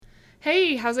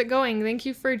Hey, how's it going? Thank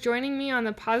you for joining me on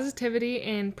the Positivity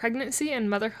in Pregnancy and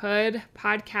Motherhood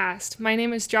podcast. My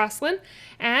name is Jocelyn,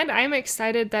 and I'm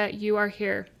excited that you are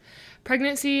here.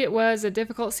 Pregnancy was a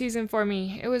difficult season for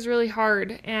me. It was really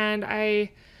hard, and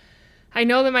I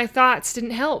know that my thoughts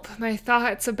didn't help. My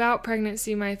thoughts about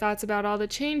pregnancy, my thoughts about all the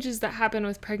changes that happen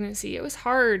with pregnancy. It was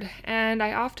hard, and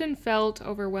I often felt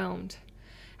overwhelmed.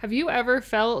 Have you ever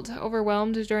felt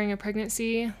overwhelmed during a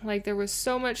pregnancy? Like there was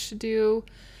so much to do,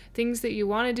 things that you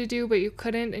wanted to do, but you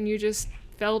couldn't, and you just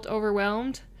felt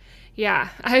overwhelmed? Yeah,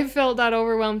 I felt that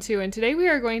overwhelmed too. And today we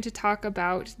are going to talk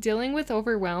about dealing with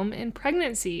overwhelm in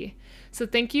pregnancy. So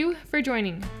thank you for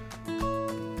joining.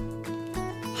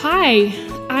 Hi,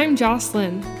 I'm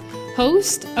Jocelyn,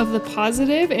 host of the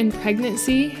Positive in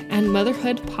Pregnancy and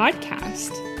Motherhood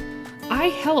podcast. I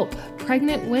help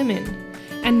pregnant women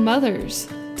and mothers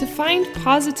to find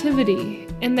positivity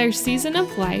in their season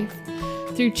of life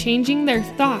through changing their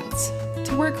thoughts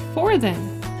to work for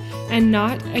them and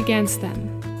not against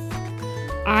them.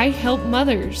 I help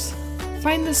mothers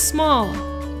find the small,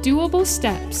 doable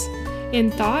steps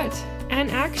in thought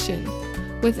and action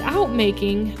without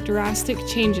making drastic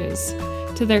changes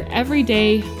to their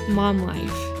everyday mom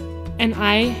life. And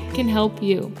I can help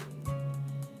you.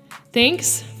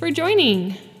 Thanks for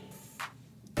joining.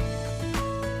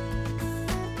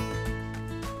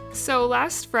 So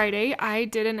last Friday, I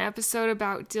did an episode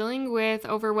about dealing with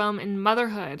overwhelm in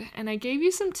motherhood, and I gave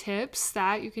you some tips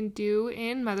that you can do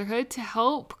in motherhood to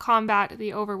help combat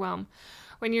the overwhelm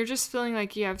when you're just feeling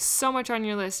like you have so much on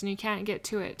your list and you can't get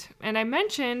to it. And I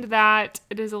mentioned that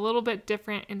it is a little bit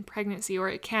different in pregnancy, or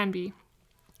it can be.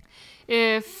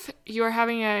 If you're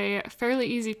having a fairly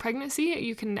easy pregnancy,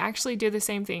 you can actually do the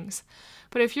same things.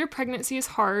 But if your pregnancy is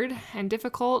hard and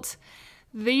difficult,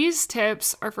 these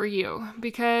tips are for you,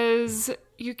 because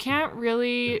you can't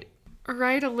really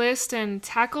write a list and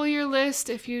tackle your list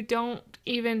if you don't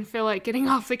even feel like getting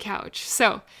off the couch.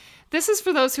 So this is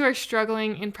for those who are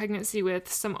struggling in pregnancy with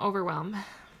some overwhelm.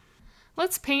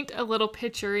 Let's paint a little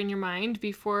picture in your mind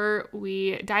before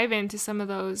we dive into some of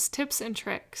those tips and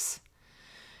tricks.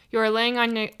 You're laying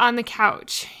on the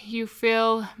couch. You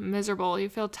feel miserable. You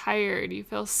feel tired. You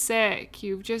feel sick.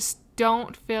 You just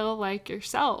don't feel like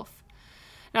yourself.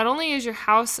 Not only is your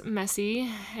house messy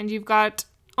and you've got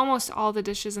almost all the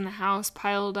dishes in the house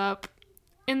piled up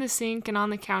in the sink and on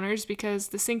the counters because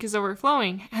the sink is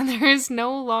overflowing and there is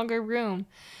no longer room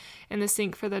in the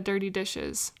sink for the dirty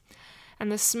dishes. And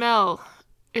the smell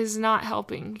is not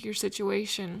helping your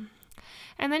situation.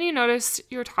 And then you notice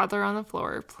your toddler on the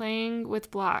floor playing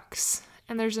with blocks,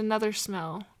 and there's another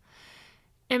smell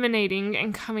emanating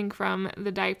and coming from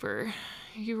the diaper.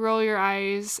 You roll your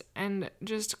eyes and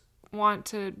just want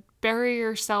to bury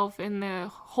yourself in the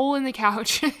hole in the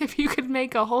couch. If you could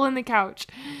make a hole in the couch,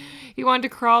 you want to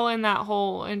crawl in that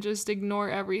hole and just ignore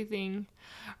everything.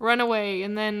 Run away,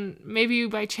 and then maybe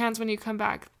by chance when you come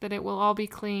back that it will all be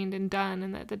cleaned and done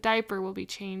and that the diaper will be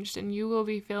changed and you will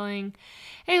be feeling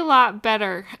a lot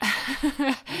better.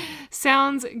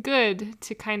 Sounds good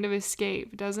to kind of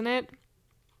escape, doesn't it?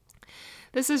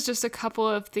 This is just a couple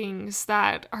of things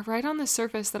that are right on the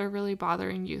surface that are really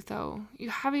bothering you, though. You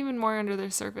have even more under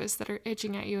the surface that are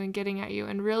itching at you and getting at you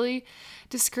and really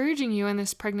discouraging you in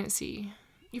this pregnancy.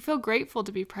 You feel grateful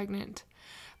to be pregnant,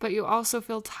 but you also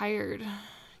feel tired.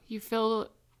 You feel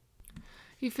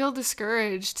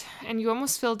discouraged, and you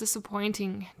almost feel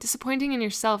disappointed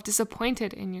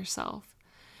in yourself.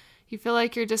 You feel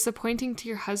like you're disappointing to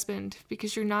your husband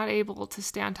because you're not able to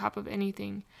stay on top of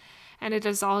anything. And it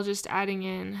is all just adding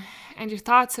in. And your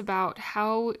thoughts about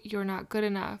how you're not good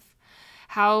enough,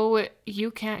 how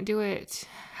you can't do it,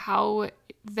 how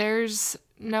there's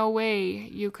no way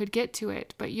you could get to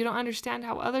it, but you don't understand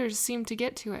how others seem to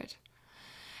get to it.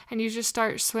 And you just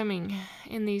start swimming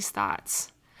in these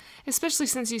thoughts, especially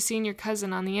since you've seen your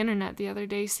cousin on the internet the other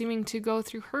day seeming to go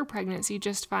through her pregnancy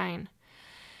just fine.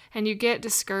 And you get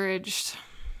discouraged.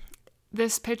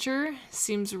 This picture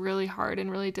seems really hard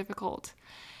and really difficult.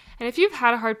 And if you've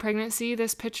had a hard pregnancy,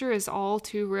 this picture is all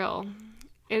too real.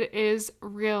 It is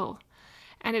real,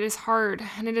 and it is hard,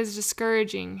 and it is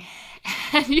discouraging.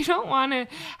 And you don't want to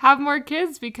have more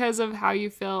kids because of how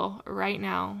you feel right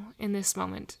now in this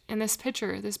moment, in this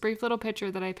picture, this brief little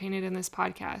picture that I painted in this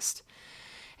podcast.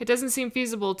 It doesn't seem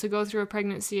feasible to go through a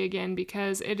pregnancy again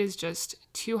because it is just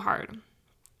too hard.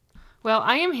 Well,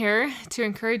 I am here to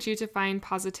encourage you to find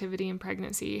positivity in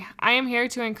pregnancy. I am here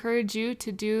to encourage you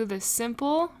to do the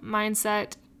simple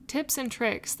mindset tips and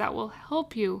tricks that will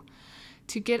help you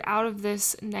to get out of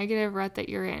this negative rut that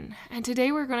you're in. And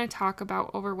today we're going to talk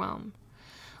about overwhelm.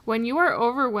 When you are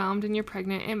overwhelmed and you're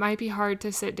pregnant, it might be hard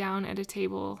to sit down at a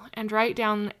table and write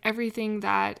down everything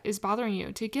that is bothering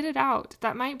you, to get it out.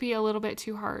 That might be a little bit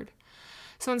too hard.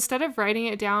 So instead of writing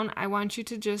it down, I want you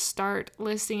to just start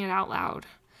listing it out loud.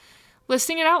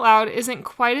 Listing it out loud isn't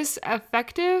quite as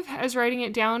effective as writing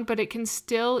it down, but it can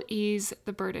still ease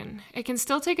the burden. It can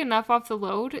still take enough off the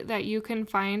load that you can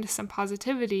find some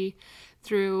positivity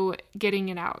through getting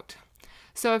it out.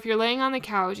 So if you're laying on the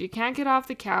couch, you can't get off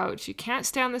the couch, you can't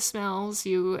stand the smells,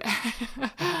 you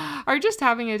are just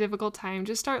having a difficult time,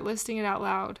 just start listing it out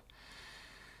loud.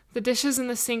 The dishes in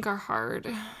the sink are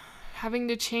hard. Having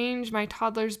to change my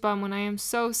toddler's bum when I am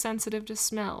so sensitive to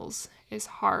smells is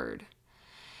hard.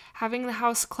 Having the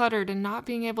house cluttered and not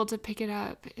being able to pick it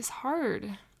up is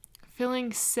hard.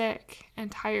 Feeling sick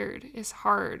and tired is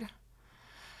hard.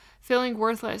 Feeling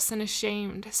worthless and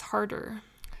ashamed is harder.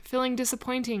 Feeling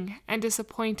disappointing and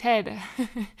disappointed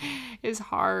is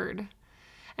hard.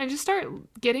 And just start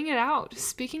getting it out,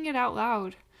 speaking it out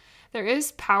loud. There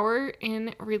is power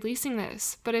in releasing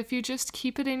this, but if you just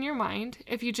keep it in your mind,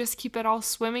 if you just keep it all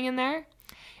swimming in there,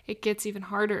 it gets even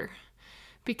harder.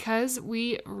 Because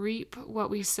we reap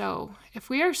what we sow. If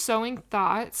we are sowing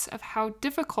thoughts of how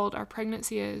difficult our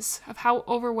pregnancy is, of how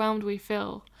overwhelmed we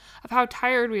feel, of how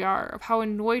tired we are, of how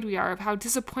annoyed we are, of how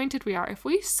disappointed we are, if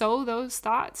we sow those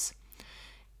thoughts,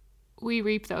 we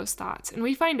reap those thoughts, and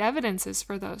we find evidences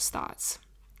for those thoughts.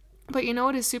 But you know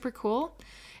what is super cool?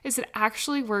 Is it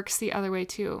actually works the other way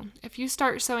too. If you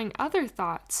start sowing other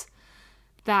thoughts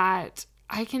that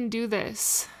I can do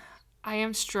this, I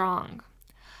am strong,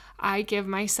 I give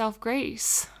myself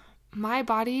grace. My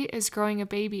body is growing a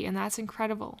baby, and that's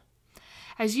incredible.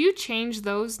 As you change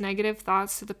those negative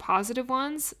thoughts to the positive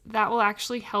ones, that will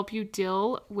actually help you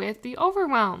deal with the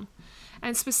overwhelm.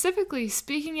 And specifically,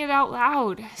 speaking it out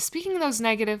loud, speaking those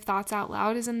negative thoughts out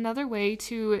loud is another way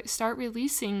to start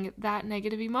releasing that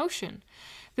negative emotion,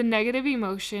 the negative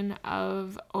emotion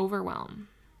of overwhelm.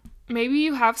 Maybe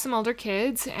you have some older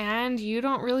kids and you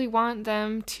don't really want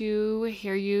them to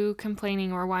hear you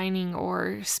complaining or whining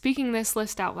or speaking this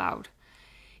list out loud.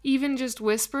 Even just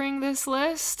whispering this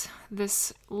list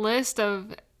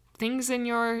of things in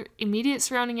your immediate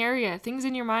surrounding area, things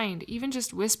in your mind, even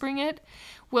just whispering it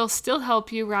will still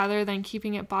help you rather than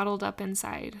keeping it bottled up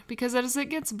inside. Because as it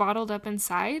gets bottled up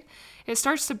inside, it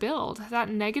starts to build. That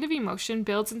negative emotion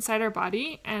builds inside our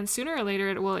body, and sooner or later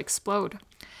it will explode.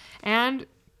 And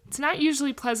it's not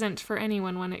usually pleasant for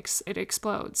anyone when it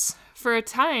explodes. For a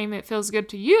time, it feels good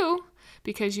to you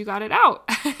because you got it out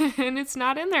and it's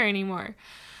not in there anymore.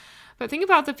 But think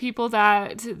about the people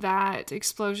that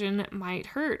explosion might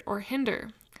hurt or hinder.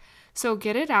 So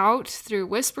get it out through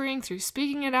whispering, through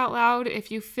speaking it out loud.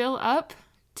 If you feel up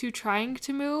to trying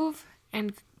to move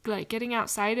and like getting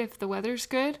outside if the weather's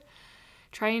good,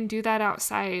 try and do that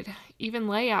outside. Even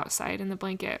lay outside in the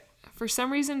blanket. For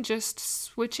some reason, just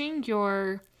switching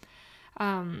your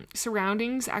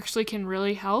surroundings actually can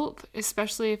really help,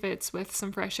 especially if it's with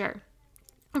some fresh air.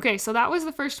 Okay, so that was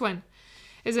the first one,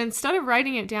 is instead of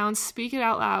writing it down, speak it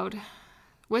out loud.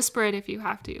 Whisper it if you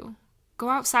have to. Go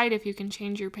outside if you can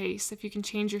change your pace, if you can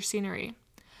change your scenery.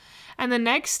 And the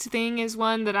next thing is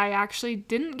one that I actually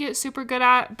didn't get super good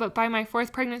at, but by my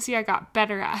 4th pregnancy, I got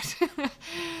better at.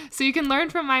 So you can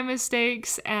learn from my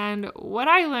mistakes and what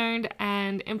I learned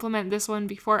and implement this one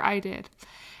before I did.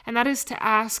 And that is to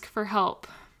ask for help.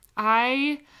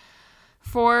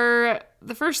 For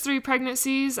the first 3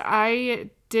 pregnancies,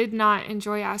 I did not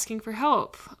enjoy asking for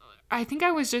help. I think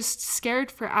I was just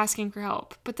scared for asking for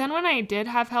help. But then when I did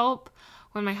have help,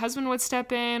 when my husband would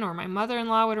step in or my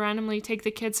mother-in-law would randomly take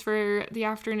the kids for the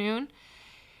afternoon,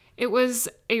 it was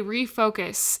a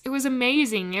refocus. It was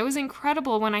amazing. It was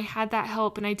incredible when I had that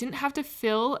help and I didn't have to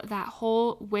feel that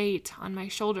whole weight on my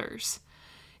shoulders.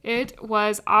 It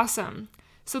was awesome.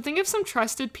 So think of some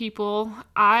trusted people.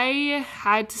 I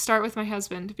had to start with my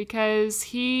husband because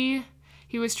he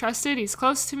was trusted. He's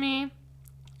close to me.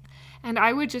 And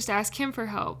I would just ask him for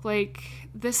help. Like,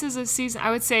 this is a season, I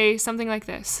would say something like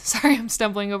this. Sorry, I'm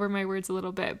stumbling over my words a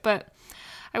little bit, but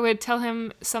I would tell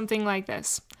him something like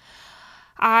this.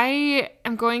 I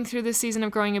am going through this season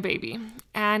of growing a baby,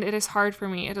 and it is hard for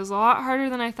me. It is a lot harder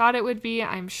than I thought it would be.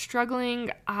 I'm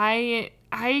struggling. I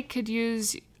could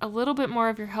use a little bit more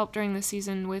of your help during the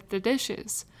season with the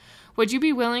dishes. Would you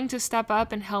be willing to step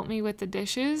up and help me with the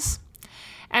dishes?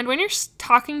 And when you're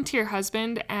talking to your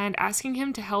husband and asking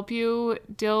him to help you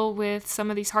deal with some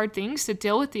of these hard things, to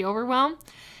deal with the overwhelm,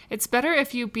 it's better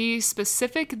if you be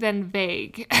specific than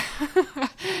vague.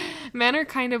 Men are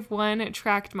kind of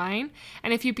one-track mind,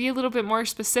 and if you be a little bit more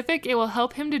specific, it will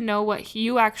help him to know what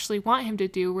you actually want him to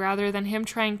do rather than him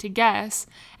trying to guess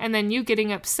and then you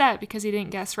getting upset because he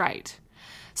didn't guess right.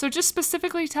 So just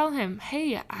specifically tell him,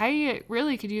 hey, I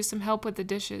really could use some help with the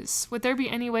dishes. Would there be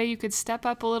any way you could step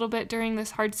up a little bit during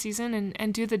this hard season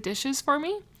and do the dishes for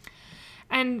me?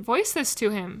 And voice this to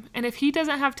him. And if he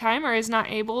doesn't have time or is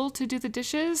not able to do the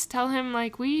dishes, tell him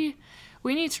like, we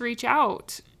need to reach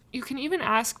out. You can even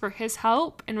ask for his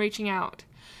help in reaching out.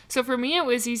 So for me, it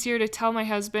was easier to tell my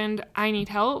husband I need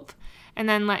help and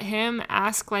then let him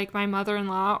ask like my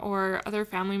mother-in-law or other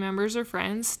family members or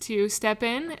friends to step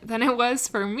in than it was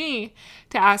for me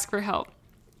to ask for help.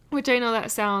 Which I know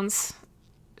that sounds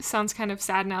kind of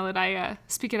sad now that I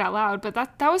speak it out loud, but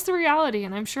that was the reality,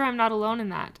 and I'm sure I'm not alone in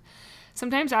that.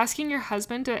 Sometimes asking your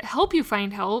husband to help you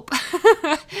find help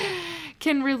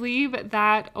can relieve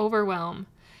that overwhelm.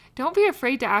 Don't be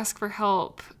afraid to ask for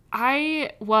help.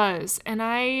 I was, and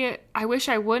I wish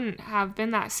I wouldn't have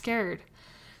been that scared.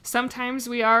 Sometimes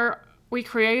we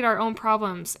create our own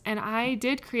problems, and I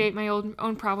did create my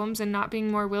own problems in not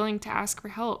being more willing to ask for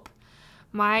help.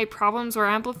 My problems were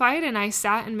amplified, and I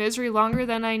sat in misery longer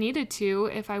than I needed to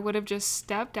if I would have just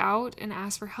stepped out and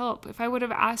asked for help. If I would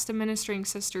have asked a ministering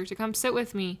sister to come sit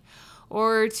with me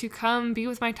or to come be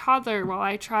with my toddler while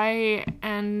I try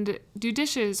and do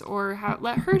dishes or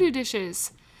let her do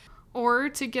dishes. Or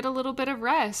to get a little bit of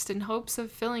rest in hopes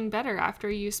of feeling better after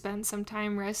you spend some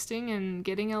time resting and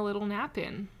getting a little nap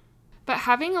in. But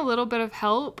having a little bit of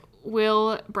help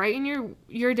will brighten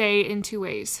your day in two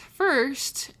ways.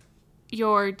 First,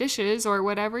 your dishes or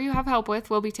whatever you have help with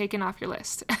will be taken off your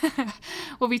list.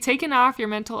 Will be taken off your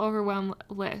mental overwhelm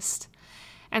list.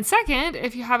 And second,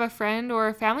 if you have a friend or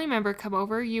a family member come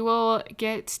over, you will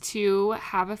get to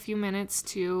have a few minutes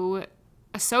to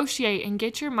associate and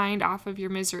get your mind off of your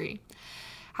misery.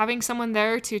 Having someone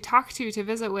there to talk to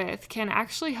visit with, can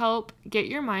actually help get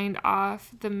your mind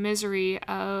off the misery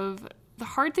of the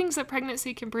hard things that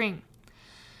pregnancy can bring.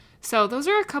 So those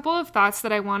are a couple of thoughts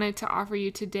that I wanted to offer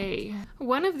you today.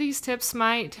 One of these tips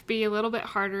might be a little bit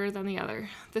harder than the other.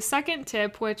 The second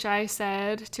tip, which I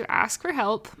said to ask for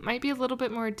help, might be a little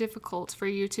bit more difficult for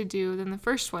you to do than the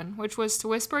first one, which was to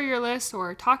whisper your list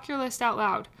or talk your list out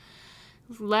loud.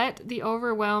 Let the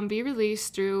overwhelm be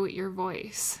released through your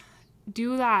voice.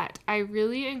 Do that. I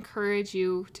really encourage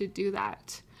you to do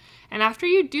that. And after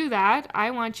you do that,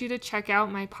 I want you to check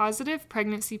out my Positive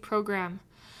Pregnancy Program.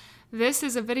 This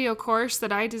is a video course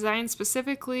that I designed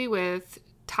specifically with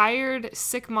tired,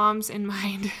 sick moms in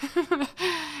mind.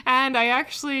 And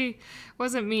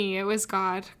wasn't me, it was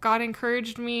God. God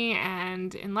encouraged me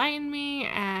and enlightened me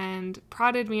and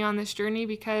prodded me on this journey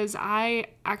because I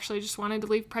actually just wanted to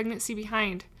leave pregnancy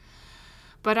behind.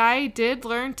 But I did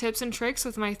learn tips and tricks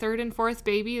with my third and fourth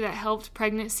baby that helped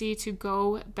pregnancy to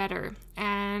go better.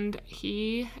 And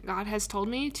God has told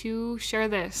me to share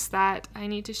this, that I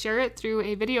need to share it through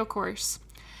a video course.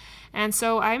 And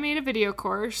so I made a video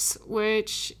course,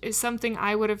 which is something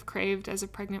I would have craved as a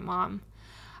pregnant mom.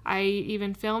 I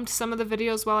even filmed some of the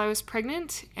videos while I was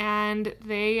pregnant, and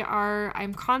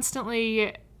I'm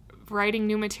constantly writing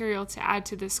new material to add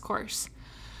to this course.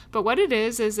 But what it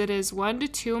is it is 1 to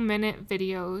 2 minute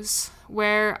videos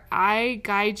where I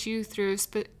guide you through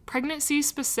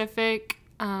pregnancy-specific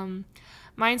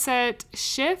mindset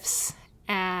shifts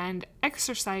and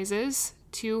exercises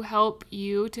to help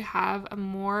you to have a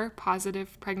more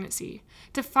positive pregnancy,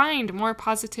 to find more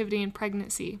positivity in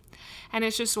pregnancy. And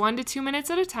it's just 1 to 2 minutes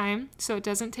at a time, so it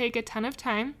doesn't take a ton of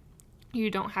time. You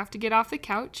don't have to get off the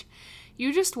couch.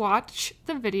 You just watch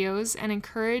the videos and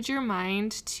encourage your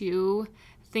mind to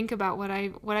think about what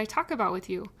I talk about with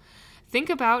you. Think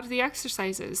about the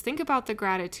exercises. Think about the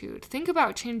gratitude. Think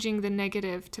about changing the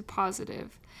negative to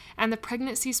positive and the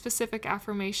pregnancy-specific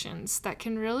affirmations that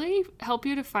can really help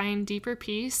you to find deeper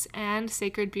peace and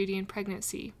sacred beauty in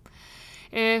pregnancy.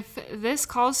 If this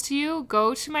calls to you,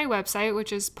 go to my website,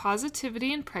 which is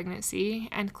Positivity in Pregnancy,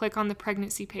 and click on the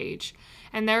pregnancy page.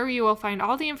 And there you will find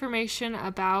all the information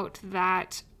about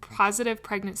that positive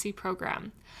pregnancy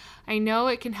program. I know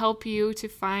it can help you to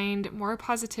find more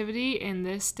positivity in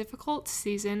this difficult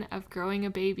season of growing a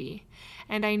baby,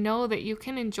 and I know that you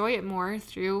can enjoy it more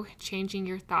through changing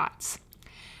your thoughts.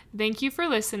 Thank you for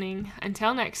listening.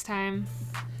 Until next time.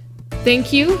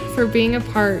 Thank you for being a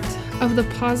part of the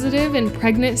Positive in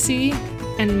Pregnancy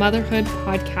and Motherhood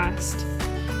podcast,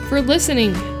 for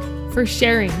listening, for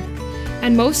sharing,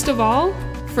 and most of all,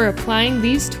 for applying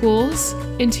these tools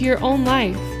into your own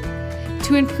life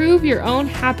to improve your own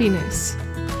happiness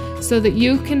so that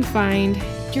you can find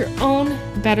your own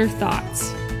better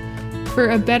thoughts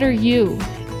for a better you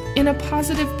in a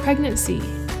positive pregnancy,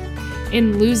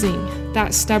 in losing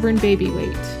that stubborn baby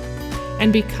weight,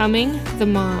 and becoming the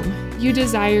mom you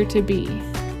desire to be,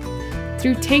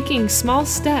 through taking small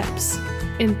steps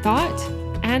in thought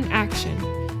and action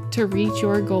to reach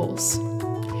your goals.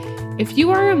 If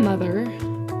you are a mother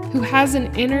who has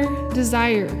an inner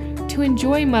desire to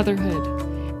enjoy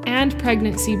motherhood and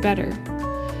pregnancy better,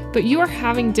 but you are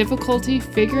having difficulty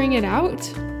figuring it out,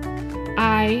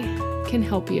 I can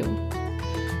help you.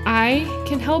 I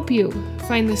can help you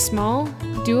find the small,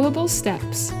 doable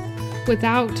steps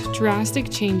without drastic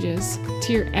changes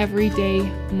to your everyday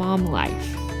mom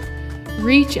life.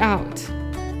 Reach out,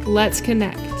 let's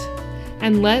connect,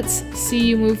 and let's see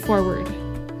you move forward.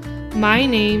 My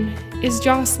name is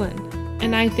Jocelyn,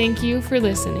 and I thank you for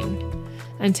listening.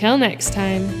 Until next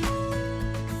time.